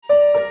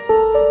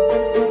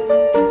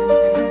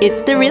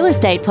It's the Real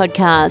Estate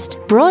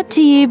Podcast, brought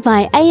to you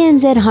by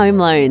ANZ Home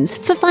Loans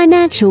for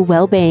financial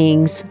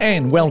well-beings.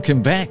 And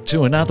welcome back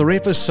to another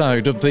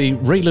episode of the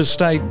Real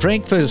Estate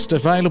Breakfast,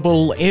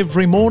 available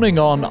every morning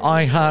on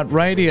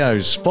iHeartRadio,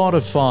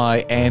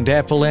 Spotify and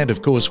Apple, and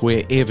of course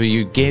wherever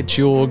you get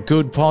your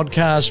good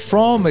podcast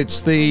from.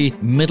 It's the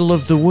middle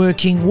of the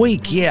working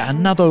week. Yeah,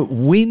 another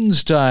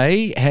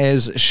Wednesday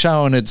has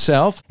shown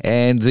itself,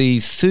 and the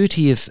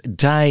 30th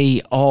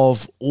day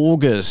of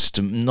August.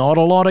 Not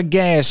a lot of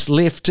gas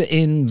left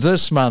in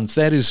this month,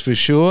 that is for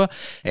sure.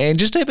 And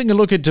just having a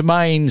look at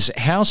Domain's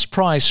house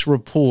price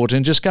report,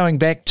 and just going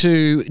back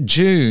to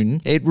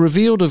June, it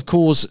revealed, of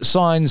course,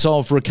 signs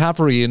of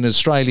recovery in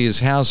Australia's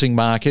housing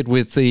market,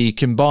 with the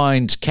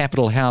combined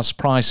capital house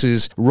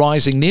prices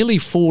rising nearly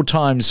 4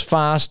 times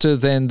faster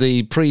than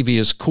the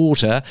previous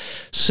quarter.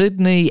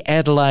 Sydney,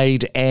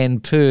 Adelaide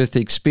and Perth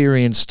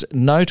experienced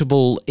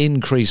notable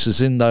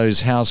increases in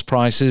those house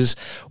prices,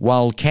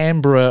 while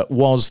Canberra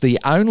was the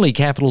only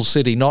capital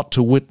city not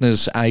to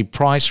witness a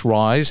price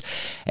rise.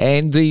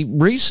 And the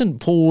recent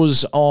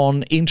pause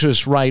on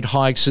interest rate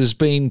hikes has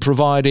been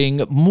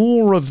providing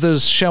more of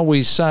this, shall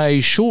we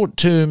say,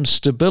 short-term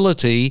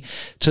stability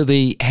to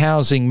the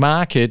housing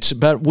market.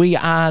 But we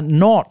are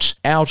not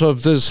out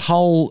of this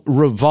whole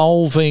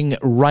revolving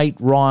rate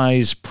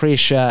rise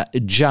pressure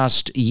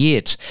just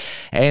yet.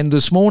 And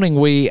this morning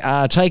we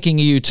are taking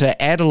you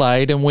to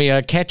Adelaide, and we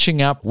are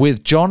catching up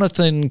with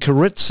Jonathan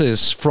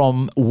Karitzis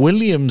from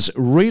Williams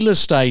Real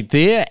Estate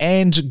there.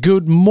 And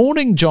good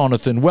morning,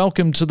 Jonathan.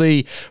 Welcome to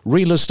the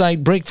Real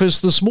Estate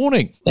Breakfast this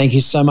morning. Thank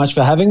you so much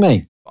for having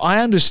me.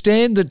 I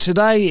understand that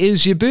today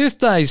is your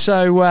birthday,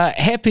 so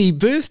happy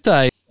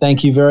birthday.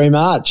 Thank you very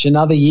much.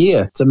 Another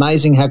year. It's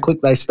amazing how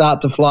quick they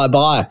start to fly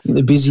by.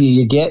 The busier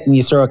you get and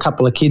you throw a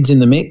couple of kids in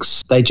the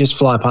mix, they just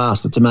fly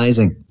past. It's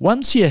amazing.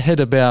 Once you hit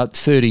about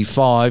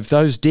 35,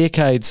 those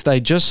decades, they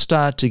just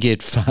start to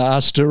get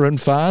faster and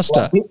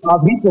faster. Well,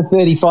 I've hit the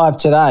 35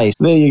 today.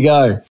 There you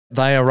go.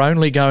 They are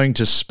only going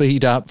to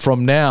speed up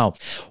from now.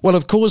 Well,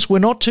 of course, we're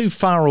not too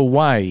far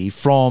away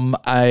from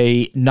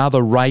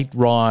another rate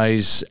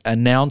rise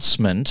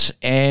announcement.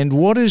 And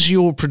what is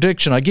your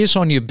prediction? I guess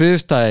on your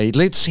birthday,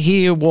 let's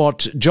hear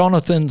what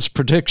Jonathan's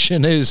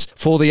prediction is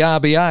for the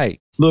RBA.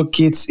 Look,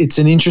 it's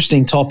an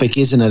interesting topic,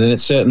 isn't it? And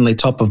it's certainly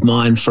top of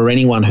mind for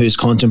anyone who's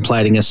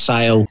contemplating a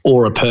sale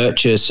or a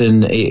purchase.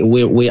 And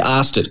we're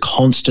asked it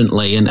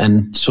constantly,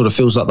 and sort of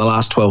feels like the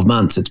last 12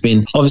 months. It's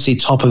been obviously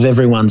top of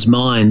everyone's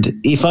mind.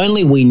 If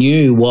only we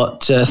knew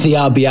what the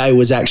RBA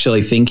was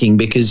actually thinking,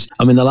 because,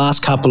 I mean, the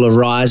last couple of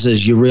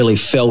rises, you really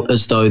felt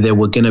as though there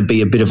were going to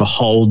be a bit of a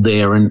hold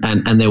there and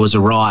there was a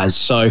rise.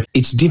 So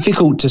it's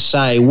difficult to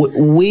say.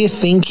 We're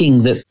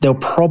thinking that they'll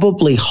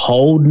probably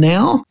hold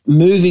now.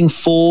 Moving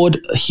forward,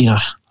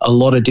 a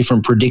lot of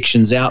different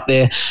predictions out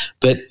there,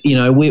 but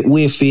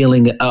we're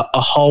feeling a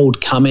hold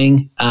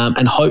coming,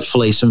 and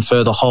hopefully some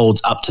further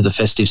holds up to the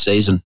festive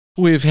season.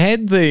 We've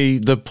had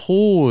the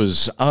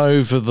pause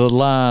over the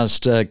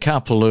last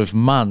couple of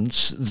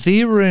months.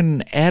 There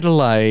in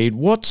Adelaide,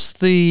 what's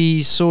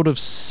the sort of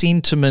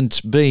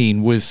sentiment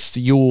been with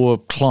your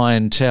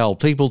clientele,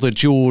 people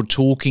that you're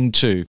talking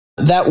to?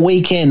 That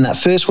weekend, that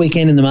first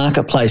weekend in the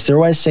marketplace, there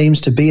always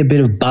seems to be a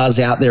bit of buzz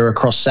out there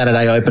across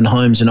Saturday open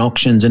homes and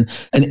auctions, and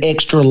an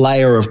extra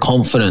layer of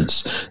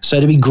confidence. So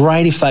it'd be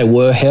great if they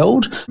were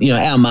held.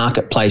 Our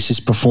marketplace is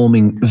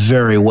performing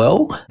very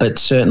well, but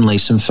certainly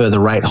some further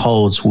rate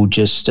holds will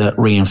just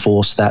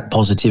reinforce that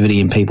positivity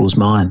in people's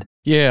mind.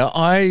 Yeah,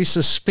 I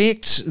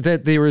suspect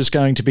that there is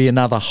going to be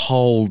another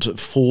hold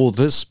for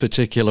this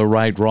particular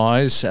rate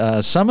rise.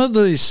 Some of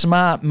the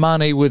smart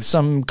money with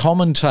some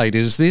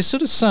commentators, they're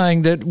sort of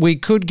saying that we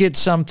could get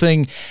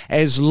something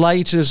as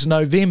late as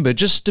November,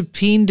 just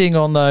depending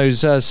on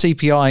those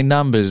CPI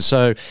numbers.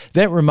 So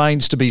that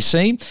remains to be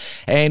seen.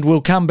 And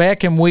we'll come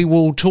back and we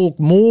will talk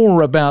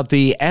more about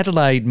the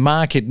Adelaide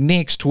market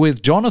next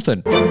with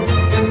Jonathan.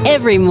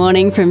 Every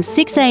morning from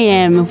 6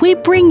 a.m, we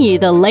bring you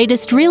the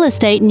latest real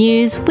estate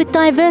news with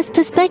diverse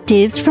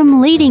perspectives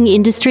from leading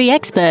industry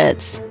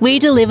experts. We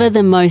deliver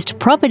the most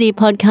property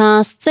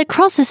podcasts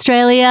across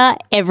Australia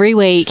every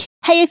week.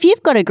 Hey, if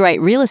you've got a great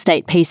real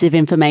estate piece of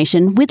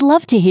information, we'd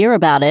love to hear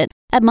about it.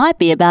 It might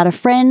be about a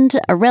friend,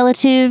 a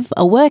relative,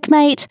 a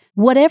workmate.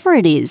 Whatever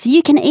it is,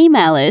 you can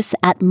email us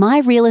at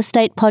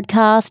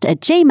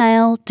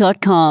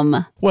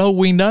myrealestatepodcast@gmail.com. Well,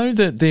 we know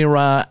that there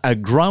are a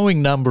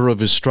growing number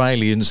of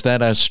Australians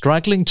that are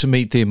struggling to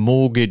meet their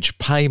mortgage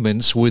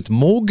payments, with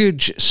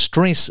mortgage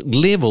stress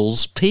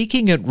levels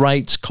peaking at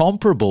rates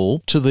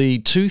comparable to the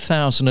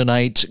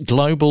 2008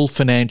 global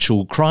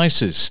financial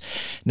crisis.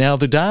 Now,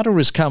 the data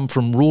has come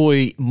from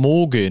Roy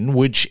Morgan,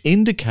 which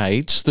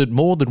indicates that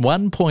more than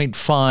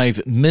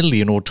 1.5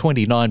 million, or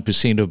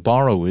 29% of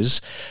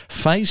borrowers,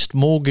 faced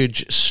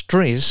mortgage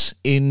stress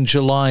in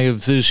July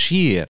of this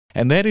year.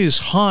 and that is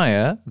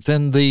higher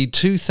than the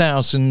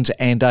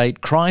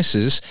 2008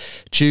 crisis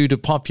due to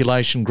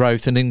population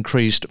growth and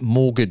increased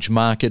mortgage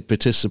market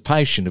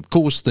participation. Of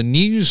course, the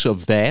news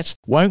of that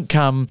won't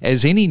come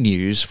as any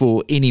news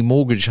for any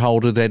mortgage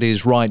holder that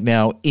is right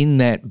now in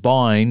that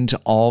bind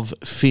of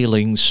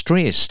feeling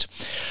stressed.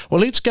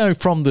 Well, let's go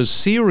from the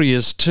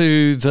serious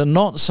to the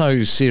not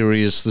so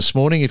serious this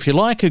morning. If you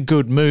like a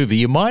good movie,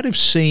 you might have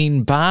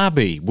seen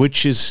Barbie,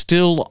 which is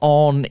still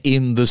on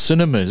in the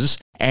cinemas.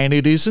 And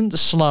it isn't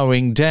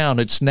slowing down.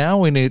 It's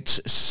now in its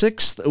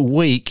 6th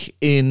week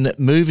in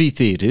movie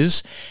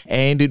theatres,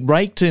 and it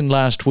raked in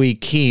last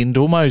weekend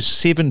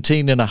almost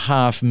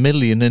 17.5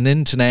 million in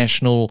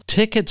international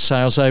ticket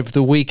sales over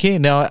the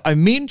weekend. Now, I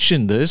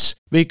mention this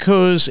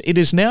because it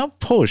has now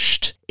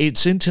pushed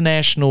its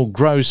international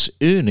gross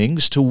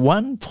earnings to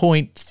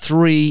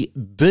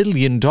 $1.3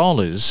 billion,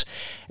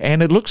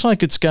 and it looks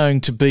like it's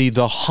going to be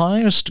the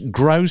highest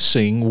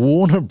grossing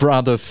Warner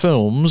Brother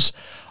films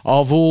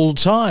of all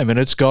time, and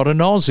it's got an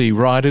Aussie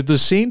right at the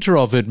centre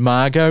of it,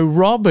 Margot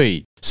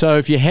Robbie. So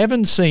if you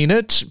haven't seen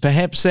it,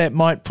 perhaps that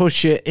might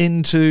push you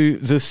into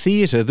the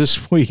theatre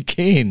this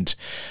weekend.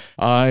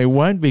 I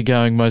won't be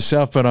going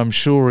myself, but I'm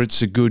sure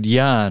it's a good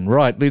yarn.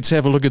 Right, let's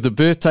have a look at the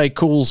birthday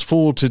calls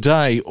for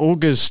today,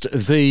 August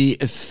the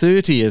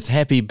 30th.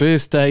 Happy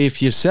birthday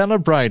if you're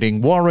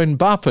celebrating. Warren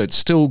Buffett,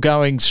 still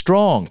going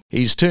strong.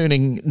 He's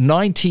turning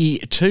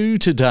 92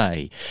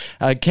 today.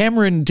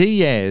 Cameron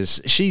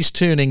Diaz, she's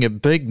turning a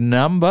big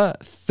number,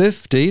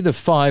 50, the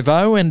 50,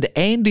 and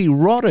Andy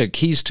Roddick,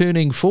 he's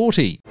turning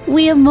 40.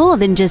 We are more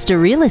than just a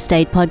real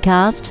estate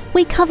podcast.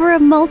 We cover a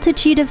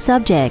multitude of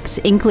subjects,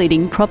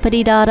 including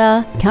property data,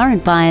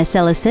 current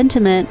buyer-seller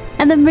sentiment,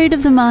 and the mood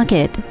of the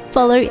market.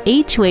 Follow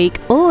each week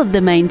all of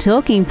the main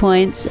talking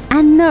points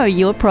and know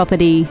your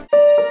property.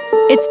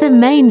 It's the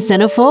main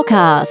centre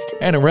forecast.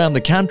 And around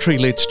the country,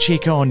 let's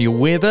check on your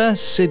weather.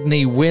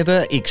 Sydney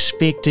weather,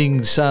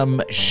 expecting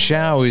some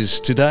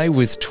showers today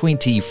with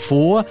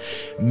 24.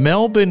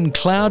 Melbourne,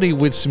 cloudy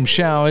with some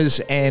showers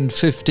and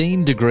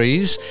 15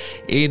 degrees.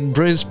 In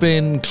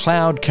Brisbane,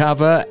 cloud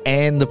cover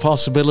and the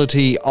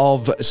possibility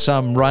of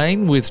some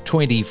rain with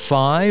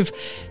 25.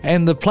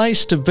 And the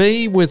place to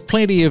be with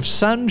plenty of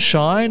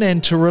sunshine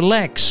and to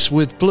relax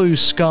with blue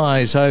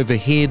skies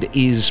overhead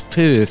is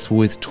Perth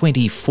with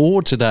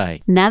 24 today.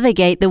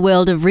 Navigate the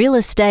world of real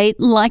estate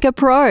like a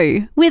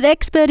pro, with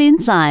expert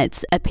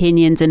insights,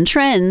 opinions and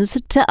trends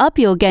to up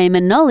your game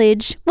and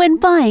knowledge when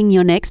buying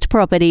your next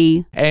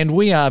property. And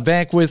we are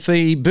back with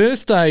the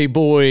birthday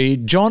boy,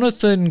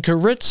 Jonathan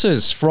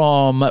Karitzis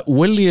from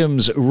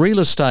Williams Real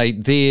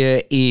Estate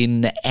there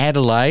in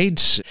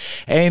Adelaide.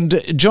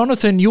 And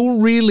Jonathan, you're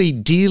really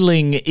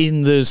dealing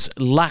in this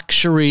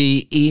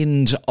luxury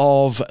end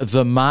of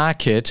the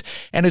market,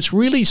 and it's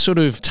really sort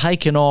of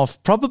taken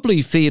off,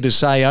 probably fair to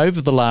say,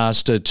 over the last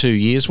 2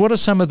 years. What are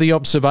some of the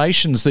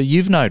observations that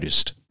you've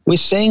noticed? We're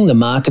seeing the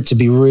market to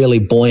be really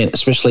buoyant,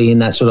 especially in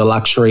that sort of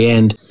luxury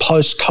end.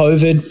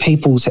 Post-COVID,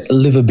 people's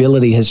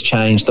livability has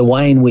changed. The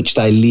way in which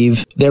they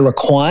live, their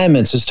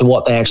requirements as to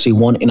what they actually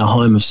want in a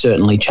home have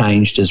certainly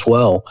changed as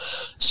well.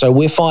 So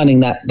we're finding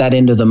that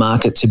end of the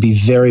market to be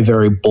very,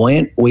 very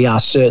buoyant. We are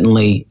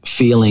certainly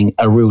feeling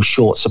a real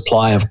short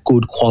supply of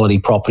good quality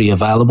property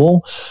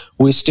available.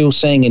 We're still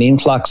seeing an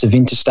influx of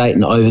interstate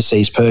and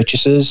overseas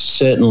purchases.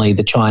 Certainly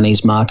the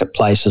Chinese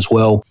marketplace as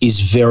well is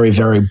very,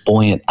 very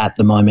buoyant at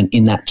the moment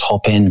in that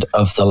top end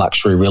of the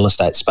luxury real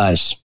estate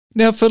space.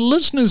 Now, for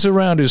listeners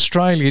around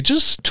Australia,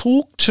 just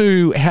talk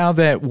to how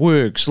that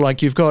works.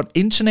 Like, you've got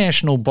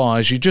international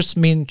buyers. You just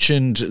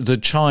mentioned the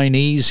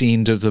Chinese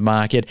end of the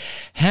market.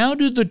 How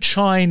do the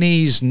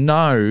Chinese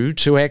know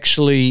to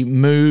actually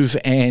move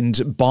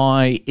and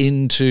buy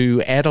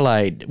into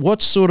Adelaide?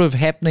 What's sort of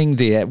happening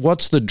there?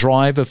 What's the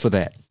driver for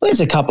that? Well,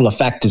 there's a couple of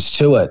factors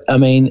to it. I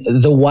mean,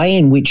 the way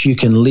in which you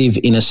can live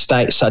in a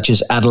state such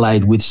as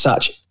Adelaide with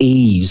such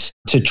ease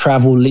to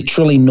travel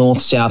literally north,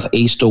 south,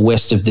 east or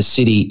west of the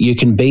city, you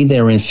can be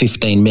there in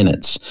 15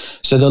 minutes.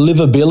 So the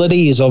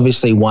livability is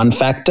obviously one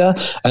factor.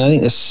 And I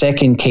think the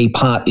second key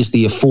part is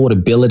the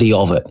affordability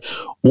of it.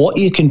 What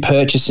you can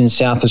purchase in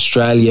South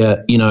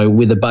Australia, you know,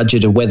 with a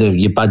budget of whether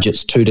your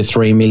budget's 2 to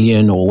 3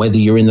 million or whether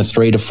you're in the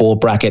 3 to 4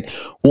 bracket,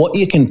 what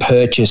you can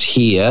purchase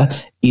here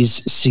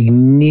is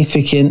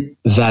significant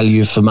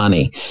value for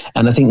money.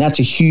 And I think that's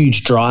a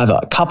huge driver.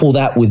 Couple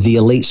that with the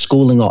elite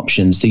schooling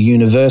options, the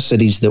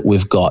universities that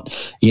we've got,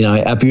 you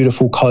know, our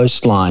beautiful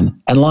coastline.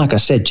 And like I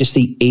said, just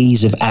the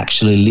ease of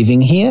actually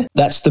living here.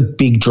 That's the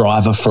big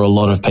driver for a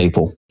lot of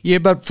people. Yeah,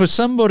 but for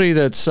somebody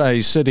that's,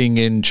 say, sitting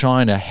in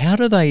China, how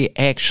do they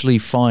actually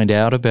find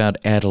out about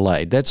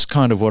Adelaide? That's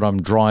kind of what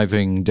I'm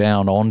driving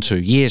down onto.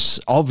 Yes,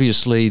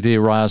 obviously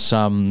there are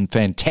some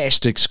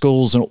fantastic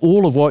schools and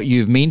all of what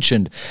you've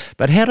mentioned,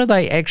 but how do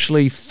they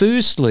actually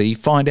firstly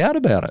find out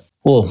about it?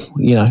 Well,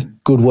 you know,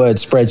 good word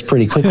spreads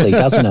pretty quickly,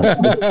 doesn't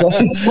it? So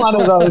it's one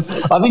of those.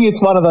 I think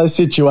it's one of those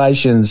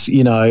situations.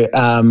 You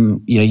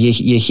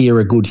hear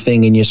a good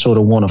thing and you sort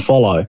of want to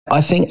follow.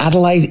 I think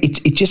Adelaide,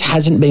 it just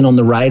hasn't been on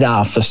the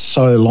radar for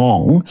so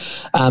long,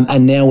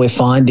 and now we're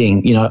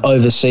finding,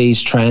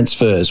 overseas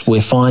transfers.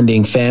 We're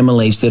finding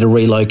families that are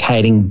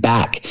relocating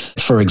back.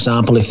 For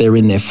example, if they're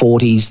in their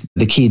 40s,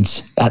 the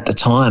kids at the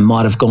time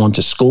might have gone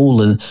to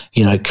school, and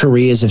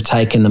careers have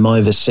taken them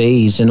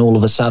overseas, and all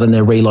of a sudden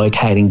they're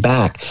relocating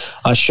back.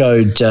 I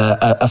showed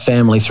a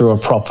family through a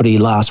property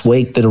last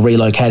week that are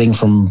relocating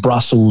from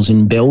Brussels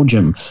in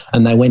Belgium,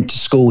 and they went to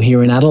school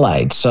here in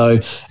Adelaide. So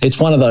it's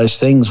one of those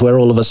things where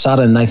all of a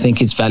sudden they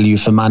think it's value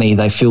for money.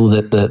 They feel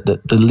that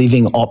the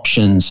living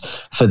options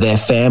for their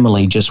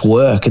family just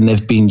work, and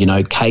they've been,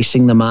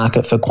 casing the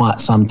market for quite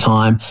some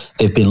time.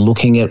 They've been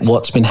looking at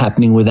what's been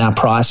happening with our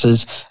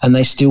prices, and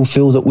they still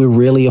feel that we're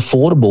really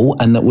affordable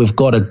and that we've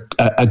got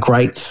a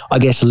great,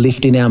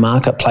 lift in our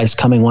marketplace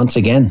coming once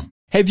again.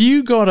 Have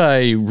you got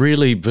a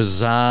really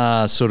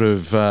bizarre sort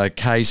of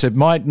case? It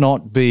might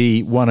not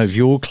be one of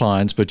your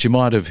clients, but you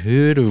might have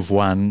heard of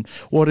one.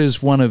 What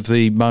is one of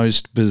the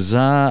most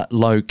bizarre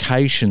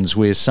locations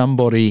where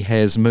somebody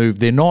has moved?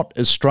 They're not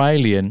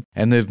Australian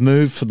and they've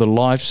moved for the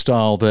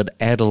lifestyle that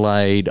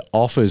Adelaide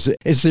offers.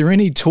 Is there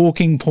any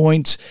talking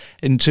points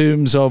in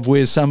terms of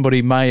where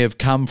somebody may have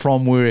come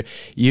from where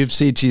you've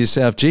said to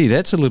yourself, gee,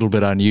 that's a little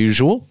bit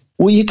unusual?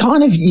 Well, you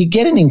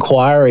get an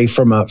inquiry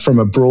from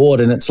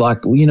abroad, and it's like,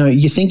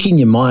 you think in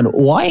your mind,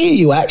 why are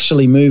you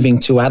actually moving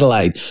to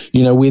Adelaide?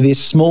 We're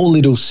this small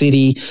little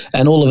city,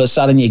 and all of a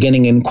sudden you're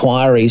getting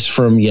inquiries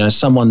from,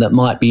 someone that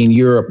might be in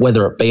Europe,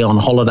 whether it be on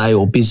holiday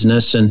or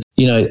business. And,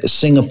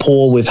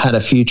 Singapore, we've had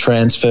a few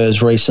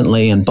transfers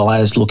recently and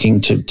buyers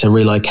looking to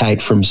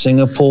relocate from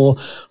Singapore.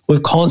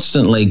 We've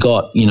constantly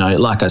got,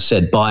 like I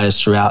said, buyers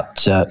throughout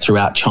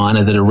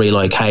China that are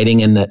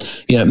relocating and that,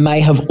 may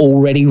have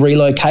already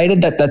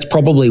relocated. That's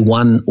probably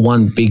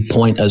one big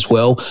point as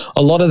well.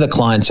 A lot of the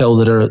clientele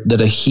that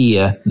are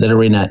here, that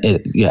are in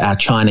our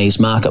Chinese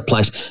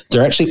marketplace,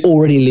 they're actually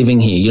already living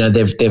here.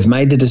 They've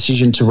made the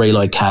decision to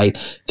relocate.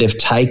 They've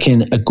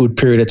taken a good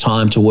period of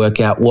time to work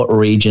out what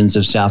regions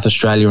of South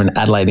Australia and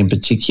Adelaide in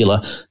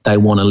particular they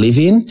want to live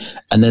in,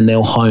 and then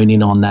they'll hone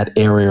in on that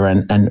area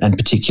and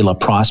particular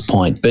price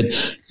point. But,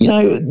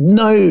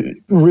 no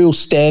real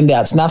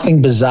standouts,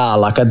 nothing bizarre.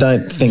 Like, I don't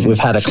think we've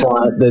had a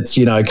client that's,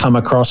 come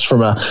across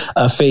from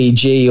a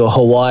Fiji or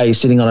Hawaii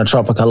sitting on a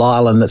tropical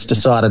island that's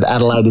decided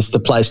Adelaide is the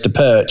place to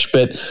perch.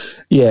 But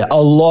yeah,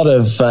 a lot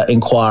of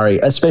inquiry,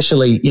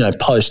 especially,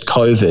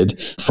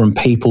 post-COVID, from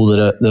people that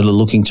are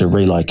looking to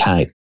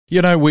relocate.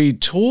 We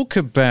talk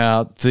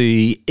about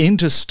the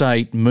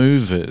interstate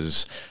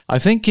movers. I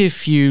think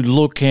if you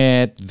look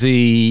at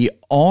the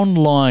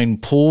online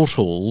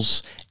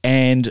portals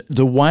and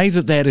the way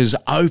that has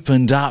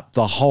opened up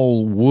the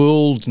whole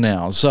world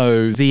now.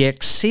 So the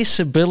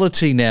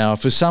accessibility now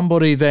for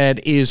somebody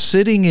that is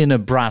sitting in a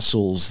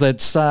Brussels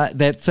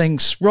that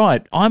thinks,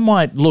 right, I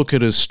might look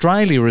at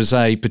Australia as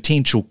a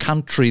potential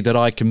country that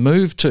I can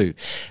move to.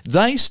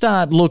 They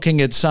start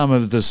looking at some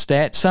of the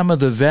stats, some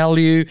of the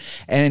value,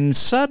 and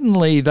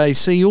suddenly they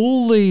see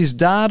all these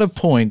data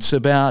points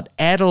about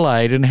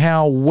Adelaide and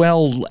how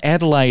well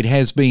Adelaide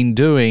has been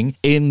doing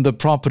in the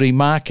property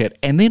market.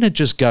 And then it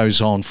just goes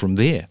on from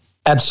there.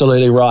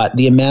 Absolutely right.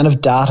 The amount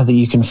of data that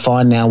you can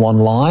find now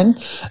online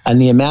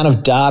and the amount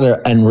of data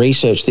and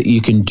research that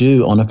you can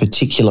do on a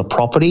particular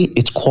property,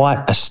 it's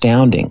quite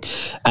astounding.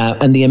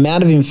 And the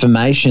amount of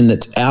information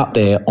that's out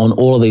there on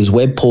all of these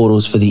web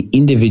portals for the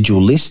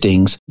individual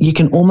listings, you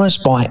can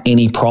almost buy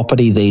any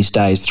property these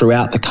days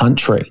throughout the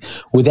country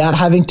without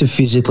having to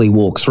physically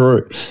walk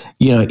through.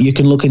 You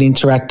can look at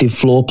interactive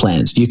floor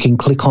plans. You can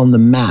click on the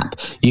map.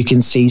 You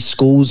can see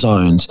school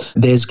zones.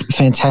 There's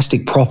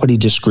fantastic property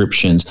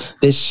descriptions.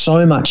 There's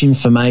so much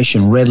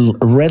information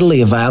readily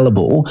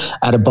available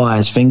at a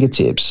buyer's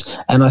fingertips.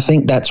 And I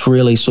think that's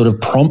really sort of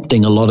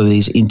prompting a lot of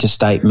these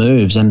interstate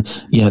moves and,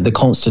 the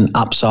constant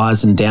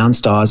upsize and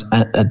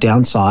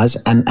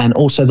downsize and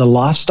also the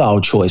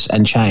lifestyle choice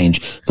and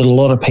change that a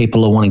lot of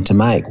people are wanting to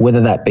make,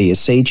 whether that be a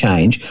sea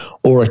change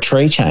or a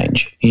tree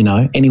change,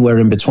 anywhere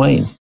in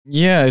between.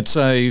 Yeah, it's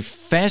a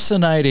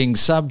fascinating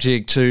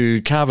subject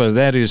to cover,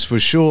 that is for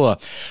sure.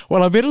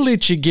 Well, I better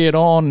let you get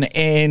on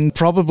and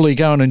probably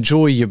go and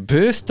enjoy your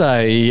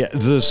birthday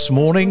this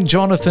morning.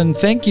 Jonathan,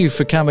 thank you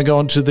for coming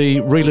on to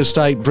the Real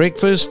Estate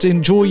Breakfast.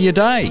 Enjoy your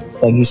day.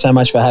 Thank you so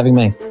much for having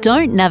me.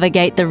 Don't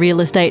navigate the real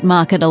estate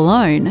market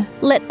alone.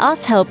 Let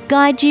us help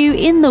guide you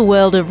in the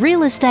world of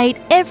real estate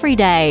every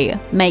day.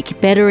 Make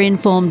better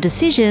informed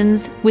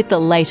decisions with the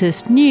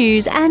latest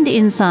news and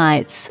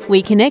insights.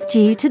 We connect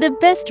you to the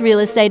best real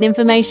estate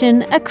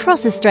information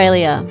across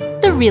Australia.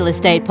 The Real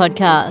Estate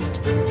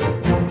Podcast.